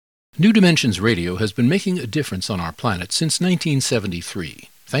New Dimensions Radio has been making a difference on our planet since 1973,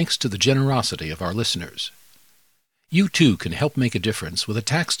 thanks to the generosity of our listeners. You too can help make a difference with a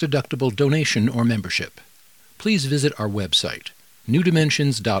tax-deductible donation or membership. Please visit our website,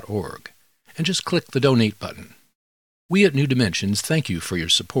 newdimensions.org, and just click the Donate button. We at New Dimensions thank you for your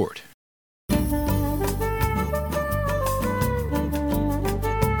support.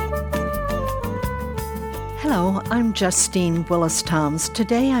 Hello, I'm Justine Willis-Toms.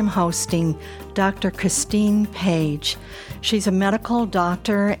 Today I'm hosting Dr. Chrstine Page. She's a medical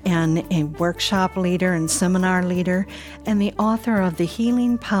doctor and a workshop leader and seminar leader, and the author of The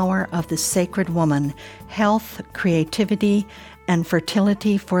Healing Power of the Sacred Woman, Health, Creativity, and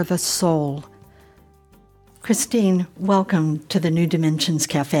Fertility for the Soul. Chrstine, welcome to the New Dimensions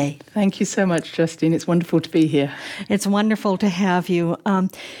Cafe. Thank you so much, Justine. It's wonderful to be here. It's wonderful to have you.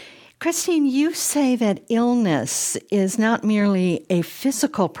 Chrstine, you say that illness is not merely a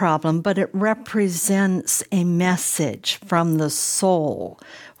physical problem, but it represents a message from the soul.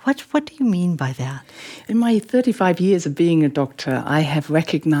 What do you mean by that? In my 35 years of being a doctor, I have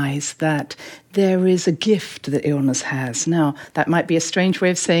recognized that there is a gift that illness has. Now, that might be a strange way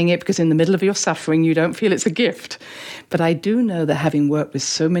of saying it because in the middle of your suffering, you don't feel it's a gift. But I do know that having worked with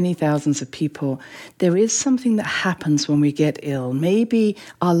so many thousands of people, there is something that happens when we get ill. Maybe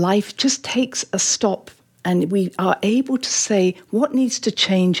our life just takes a stop and we are able to say what needs to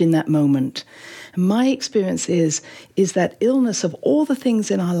change in that moment. My experience is that illness of all the things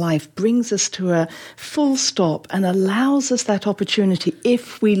in our life brings us to a full stop and allows us that opportunity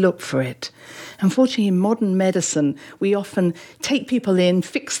if we look for it. Unfortunately, in modern medicine, we often take people in,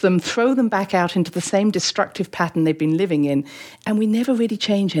 fix them, throw them back out into the same destructive pattern they've been living in, and we never really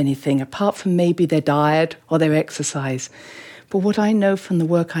change anything apart from maybe their diet or their exercise. But what I know from the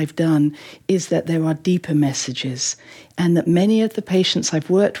work I've done is that there are deeper messages, and that many of the patients I've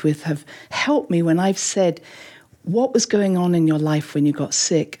worked with have helped me when I've said, what was going on in your life when you got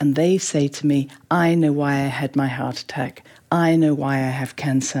sick? And they say to me, I know why I had my heart attack. I know why I have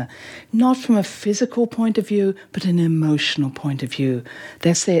cancer. Not from a physical point of view, but an emotional point of view.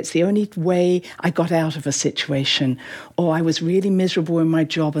 They say it's the only way I got out of a situation, or I was really miserable in my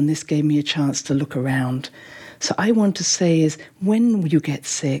job and this gave me a chance to look around. So I want to say is when you get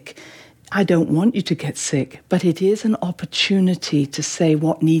sick, I don't want you to get sick, but it is an opportunity to say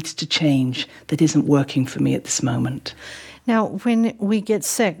what needs to change that isn't working for me at this moment. Now, when we get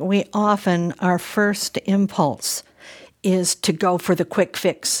sick, we often, our first impulse is to go for the quick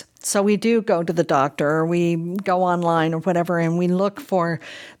fix. So we do go to the doctor or we go online or whatever, and we look for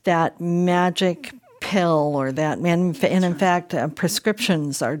that magic pill or that, and in fact,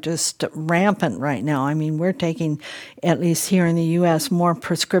 prescriptions are just rampant right now. I mean, we're taking, at least here in the U.S., more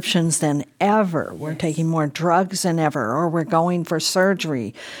prescriptions than ever. We're taking more drugs than ever, or we're going for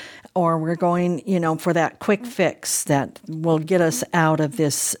surgery, or we're going, for that quick fix that will get us out of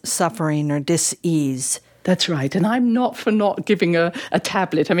this suffering or dis-ease. That's right. And I'm not for not giving a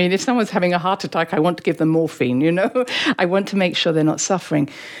tablet. I mean, if someone's having a heart attack, I want to give them morphine, I want to make sure they're not suffering.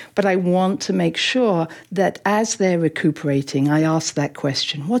 But I want to make sure that as they're recuperating, I ask that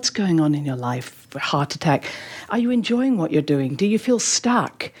question, what's going on in your life? Heart attack. Are you enjoying what you're doing? Do you feel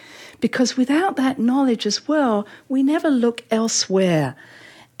stuck? Because without that knowledge as well, we never look elsewhere.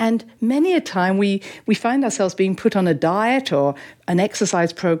 And many a time we find ourselves being put on a diet or an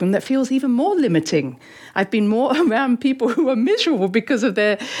exercise program that feels even more limiting. I've been more around people who are miserable because of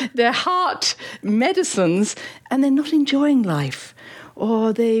their heart medicines and they're not enjoying life.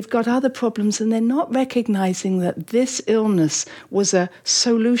 Or they've got other problems and they're not recognizing that this illness was a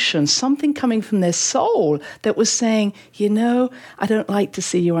solution, something coming from their soul that was saying, I don't like to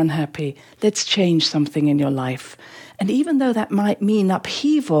see you unhappy. Let's change something in your life. And even though that might mean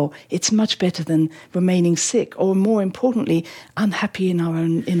upheaval, it's much better than remaining sick or, more importantly, unhappy in our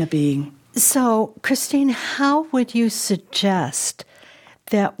own inner being. So, Chrstine, how would you suggest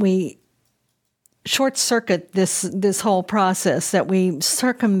that we short-circuit this whole process, that we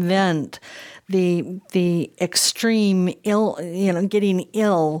circumvent the extreme getting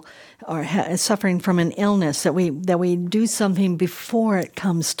ill or suffering from an illness, that we do something before it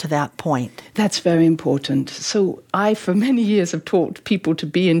comes to that point? That's very important. So I, for many years, have taught people to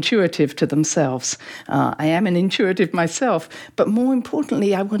be intuitive to themselves. I am an intuitive myself, but more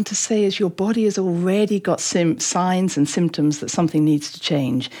importantly, I want to say is your body has already got signs and symptoms that something needs to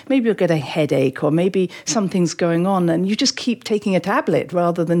change. Maybe you'll get a headache, or maybe something's going on, and you just keep taking a tablet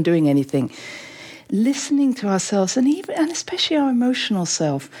rather than doing anything. Listening to ourselves and especially our emotional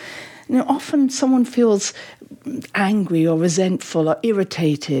self. Often someone feels angry or resentful or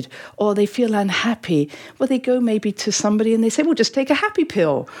irritated, or they feel unhappy. Well, they go maybe to somebody and they say, well, just take a happy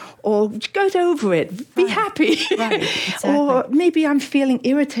pill, or get over it, be happy. Right, exactly. Or maybe I'm feeling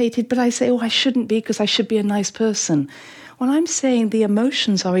irritated, but I say, I shouldn't be because I should be a nice person. Well, I'm saying the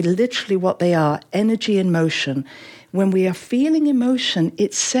emotions are literally what they are, energy in motion. When we are feeling emotion,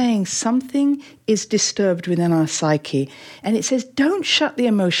 it's saying something is disturbed within our psyche. And it says, don't shut the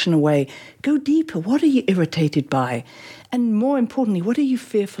emotion away. Go deeper. What are you irritated by? And more importantly, what are you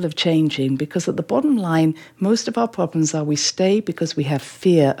fearful of changing? Because at the bottom line, most of our problems are we stay because we have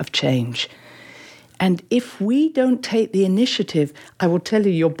fear of change. And if we don't take the initiative, I will tell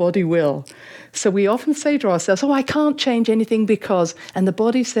you, your body will. So we often say to ourselves, I can't change anything because, and the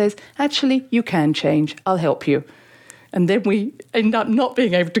body says, actually, you can change. I'll help you. And then we end up not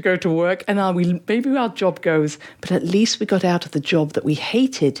being able to go to work, and maybe our job goes, but at least we got out of the job that we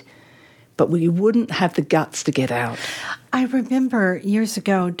hated, but we wouldn't have the guts to get out. I remember years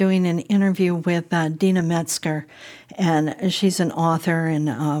ago doing an interview with Dina Metzger, and she's an author and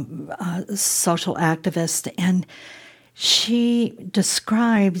a social activist, and she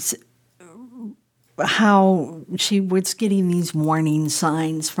describes how she was getting these warning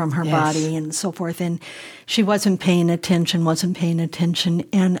signs from her body and so forth, and she wasn't paying attention.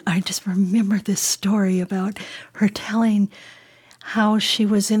 And I just remember this story about her telling how she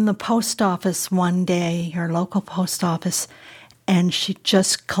was in the post office one day, her local post office, and she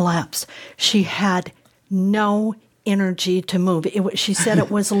just collapsed. She had no energy to move. She said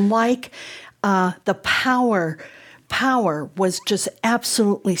it was like the power was just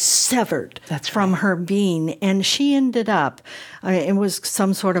absolutely severed from her being. And she ended up, it was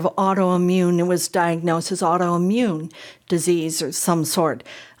some sort of autoimmune, it was diagnosed as autoimmune disease or some sort.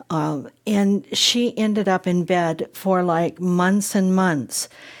 And she ended up in bed for like months and months.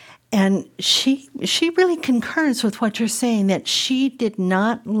 And she really concurs with what you're saying, that she did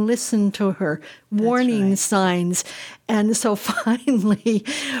not listen to her warning signs. And so finally,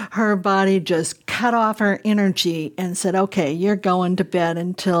 her body just cut off her energy and said, okay, you're going to bed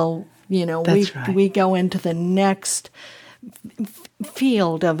until, we go into the next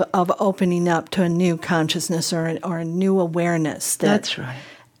field of opening up to a new consciousness or a new awareness. That's right.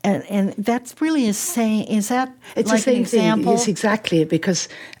 And that really is saying, is that it's like the same an example? Thing. It's exactly it, because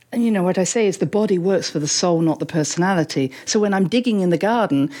what I say is the body works for the soul, not the personality. So when I'm digging in the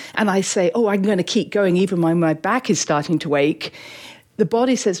garden and I say, I'm going to keep going even when my back is starting to ache, the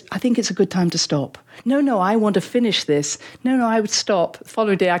body says, I think it's a good time to stop. No, I want to finish this. No, I would stop. The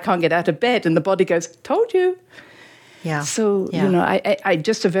following day I can't get out of bed. And the body goes, told you. Yeah. So, I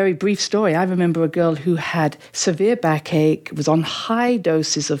just a very brief story. I remember a girl who had severe backache, was on high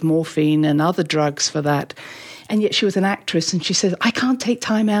doses of morphine and other drugs for that. And yet she was an actress, and she said, I can't take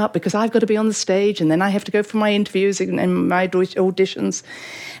time out because I've got to be on the stage, and then I have to go for my interviews and my auditions.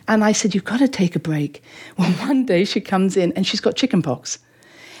 And I said, you've got to take a break. Well, one day she comes in and she's got chickenpox.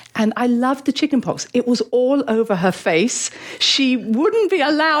 And I loved the chickenpox. It was all over her face. She wouldn't be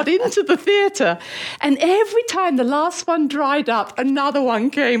allowed into the theatre. And every time the last one dried up, another one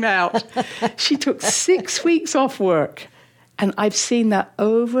came out. She took 6 weeks off work. And I've seen that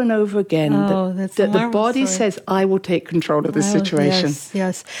over and over again, that the body says, I will take control of this situation.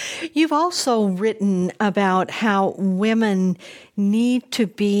 Yes. You've also written about how women need to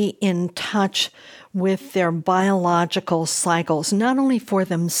be in touch with their biological cycles, not only for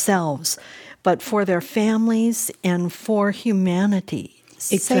themselves, but for their families and for humanity.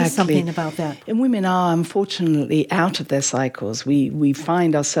 Exactly. Say something about that. And women are, unfortunately, out of their cycles. We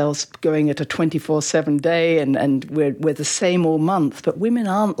find ourselves going at a 24/7 day, and we're the same all month. But women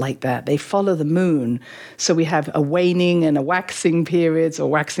aren't like that. They follow the moon. So we have a waning and a waxing periods, or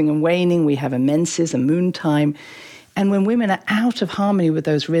waxing and waning. We have a menses, a moon time. And when women are out of harmony with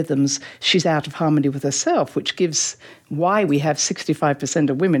those rhythms, she's out of harmony with herself, which gives why we have 65%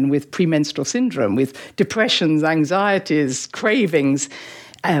 of women with premenstrual syndrome, with depressions, anxieties, cravings,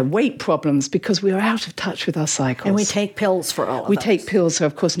 weight problems, because we are out of touch with our cycles. And we take pills for all of that. We take pills. So,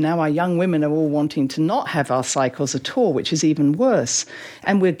 of course, now our young women are all wanting to not have our cycles at all, which is even worse.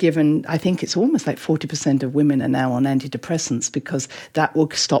 And we're given, I think it's almost like 40% of women are now on antidepressants, because that will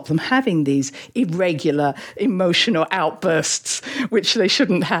stop them having these irregular emotional outbursts, which they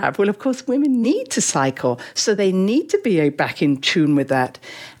shouldn't have. Well, of course, women need to cycle, so they need to be back in tune with that.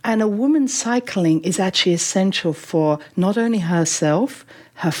 And a woman cycling is actually essential for not only herself,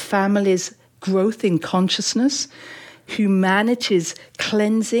 her family's growth in consciousness, humanity's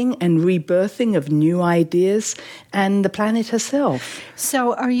cleansing and rebirthing of new ideas, and the planet herself.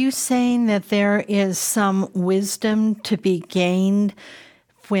 So are you saying that there is some wisdom to be gained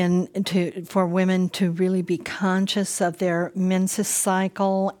for women to really be conscious of their menses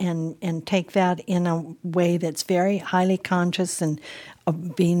cycle and take that in a way that's very highly conscious and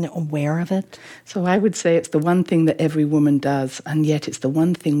being aware of it? So I would say it's the one thing that every woman does, and yet it's the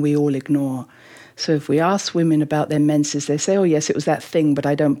one thing we all ignore. So if we ask women about their menses, they say, oh yes, it was that thing, but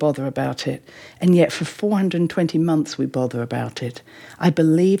I don't bother about it. And yet for 420 months we bother about it. I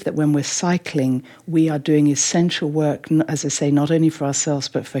believe that when we're cycling, we are doing essential work, as I say, not only for ourselves,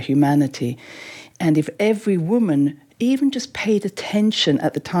 but for humanity. And if every woman even just paid attention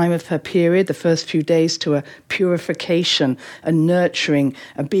at the time of her period, the first few days, to a purification, a nurturing,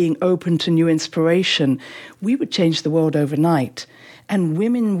 a being open to new inspiration, we would change the world overnight. And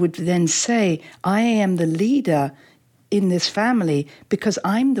women would then say, I am the leader in this family because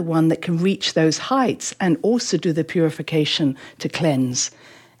I'm the one that can reach those heights and also do the purification to cleanse.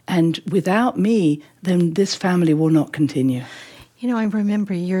 And without me, then this family will not continue. You know, I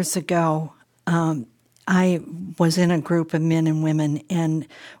remember years ago, I was in a group of men and women, and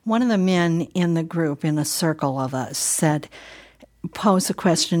one of the men in the group, in a circle of us, posed a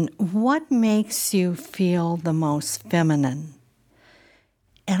question, what makes you feel the most feminine?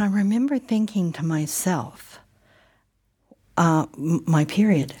 And I remember thinking to myself, my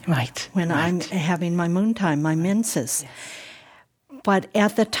period. Right. When I'm having my moon time, my menses. Yes. But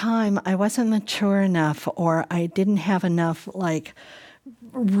at the time, I wasn't mature enough, or I didn't have enough,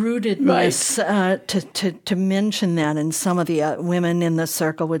 rootedness to mention that. And some of the women in the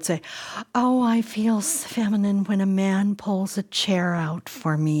circle would say, oh, I feel feminine when a man pulls a chair out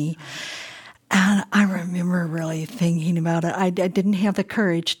for me. And I remember really thinking about it. I didn't have the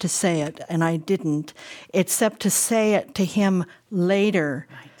courage to say it, and I didn't, except to say it to him later,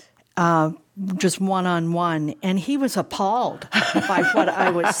 just one-on-one. And he was appalled by what I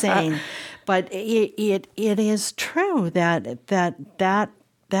was saying. But it is true that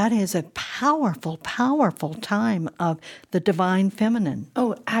is a powerful, powerful time of the divine feminine.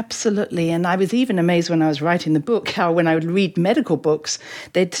 Oh, absolutely. And I was even amazed when I was writing the book, how when I would read medical books,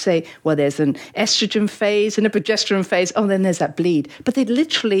 they'd say, well, there's an estrogen phase and a progesterone phase. Oh, then there's that bleed. But they'd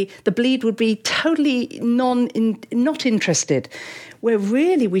literally, the bleed would be totally not interested. Where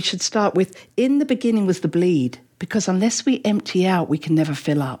really we should start with, in the beginning was the bleed, because unless we empty out, we can never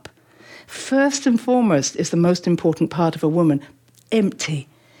fill up. First and foremost is the most important part of a woman, empty.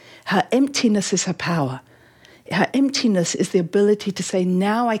 Her emptiness is her power. Her emptiness is the ability to say,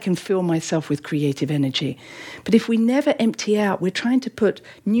 now I can fill myself with creative energy. But if we never empty out, we're trying to put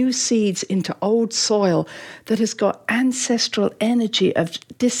new seeds into old soil that has got ancestral energy of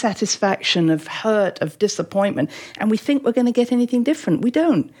dissatisfaction, of hurt, of disappointment, and we think we're going to get anything different. We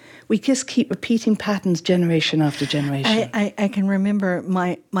don't. We just keep repeating patterns generation after generation. I can remember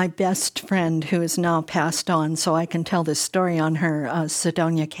my best friend, who is now passed on, so I can tell this story on her,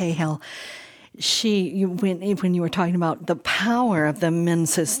 Sidonia Cahill. When you were talking about the power of the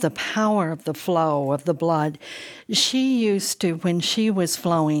menses, the power of the flow of the blood, she used to, when she was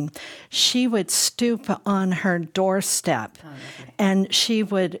flowing, she would stoop on her doorstep, and she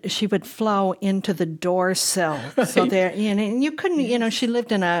would flow into the door sill. Right. So there, and you couldn't, she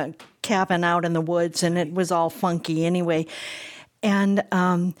lived in a cabin out in the woods, and it was all funky anyway, and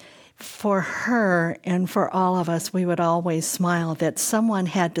for her and for all of us, we would always smile that someone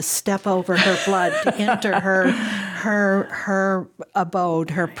had to step over her blood to enter her abode,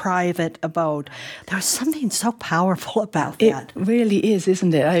 her private abode. There was something so powerful about that. It really is,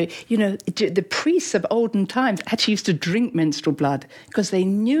 isn't it? The priests of olden times actually used to drink menstrual blood because they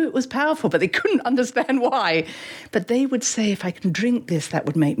knew it was powerful, but they couldn't understand why. But they would say, if I can drink this, that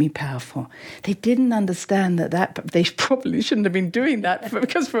would make me powerful. They didn't understand that they probably shouldn't have been doing that,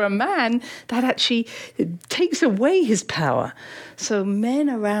 because for a man, that actually takes away his power. So men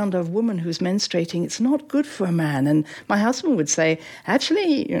around a woman who's menstruating, it's not good for a man. And my husband would say,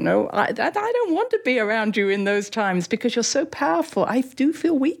 actually, I don't want to be around you in those times because you're so powerful. I do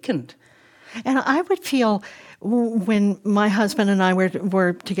feel weakened. And I would feel, when my husband and I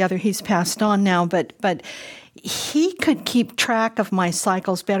were together, he's passed on now, but he could keep track of my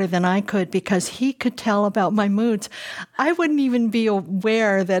cycles better than I could, because he could tell about my moods. I wouldn't even be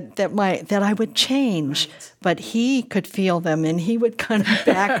aware that I would change, right. But he could feel them, and he would kind of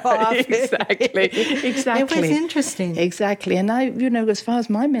back off. Exactly. It was interesting. Exactly. And I, as far as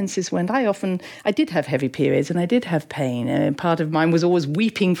my menses went, I did have heavy periods, and I did have pain. And part of mine was always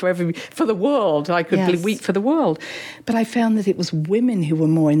weeping for the world. I could weep for the world. But I found that it was women who were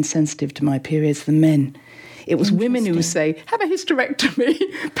more insensitive to my periods than men. It was women who would say, have a hysterectomy,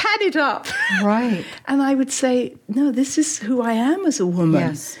 pad it up. Right. And I would say, no, this is who I am as a woman.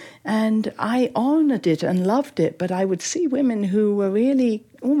 Yes. And I honored it and loved it, but I would see women who were really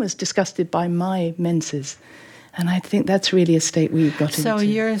almost disgusted by my menses. And I think that's really a state we've got into. So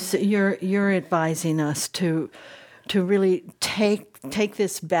you're advising us to really take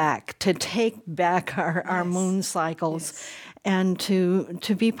this back, to take back our moon cycles, and to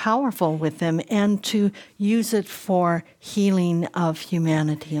be powerful with them, and to use it for healing of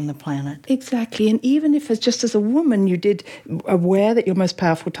humanity and the planet. Exactly. And even if, just as a woman, you did aware that your most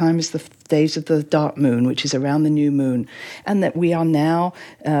powerful time is the days of the dark moon, which is around the new moon, and that we are now,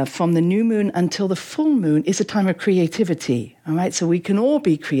 from the new moon until the full moon, is a time of creativity. All right, so we can all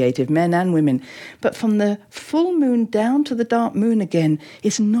be creative, men and women. But from the full moon down to the dark moon again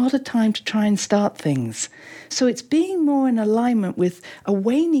is not a time to try and start things. So it's being more in alignment with a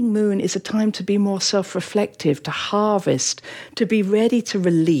waning moon is a time to be more self-reflective, to harvest, to be ready to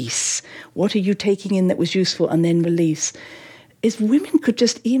release. What are you taking in that was useful, and then release? If women could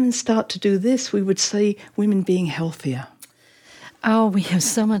just even start to do this, we would see women being healthier. Oh, we have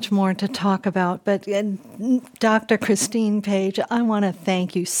so much more to talk about. But Dr. Chrstine Page, I want to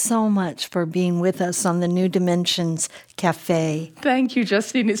thank you so much for being with us on the New Dimensions Cafe. Thank you,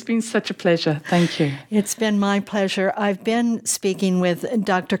 Justine. It's been such a pleasure. Thank you. It's been my pleasure. I've been speaking with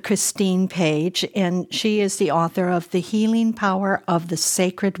Dr. Chrstine Page, and she is the author of The Healing Power of the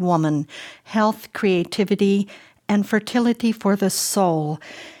Sacred Woman, Health, Creativity, and Fertility for the Soul.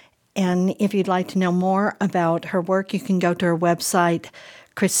 And if you'd like to know more about her work, you can go to her website,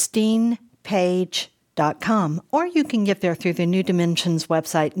 chrstinepage.com, or you can get there through the New Dimensions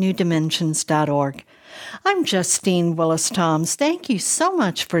website, newdimensions.org. I'm Justine Willis-Toms. Thank you so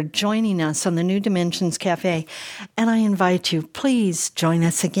much for joining us on the New Dimensions Cafe, and I invite you, please join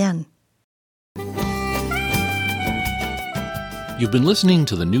us again. You've been listening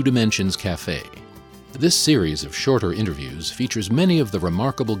to the New Dimensions Cafe. This series of shorter interviews features many of the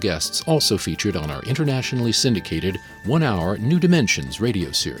remarkable guests also featured on our internationally syndicated one-hour New Dimensions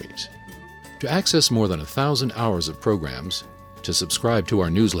radio series. To access more than 1,000 hours of programs, to subscribe to our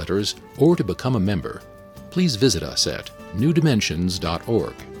newsletters, or to become a member, please visit us at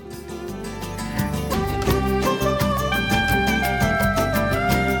newdimensions.org.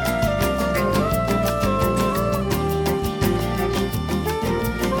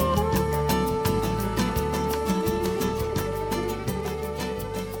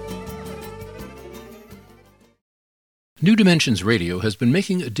 New Dimensions Radio has been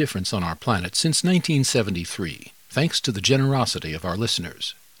making a difference on our planet since 1973, thanks to the generosity of our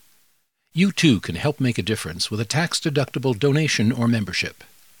listeners. You too can help make a difference with a tax-deductible donation or membership.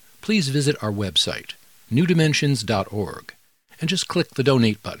 Please visit our website, newdimensions.org, and just click the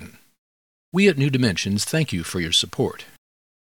Donate button. We at New Dimensions thank you for your support.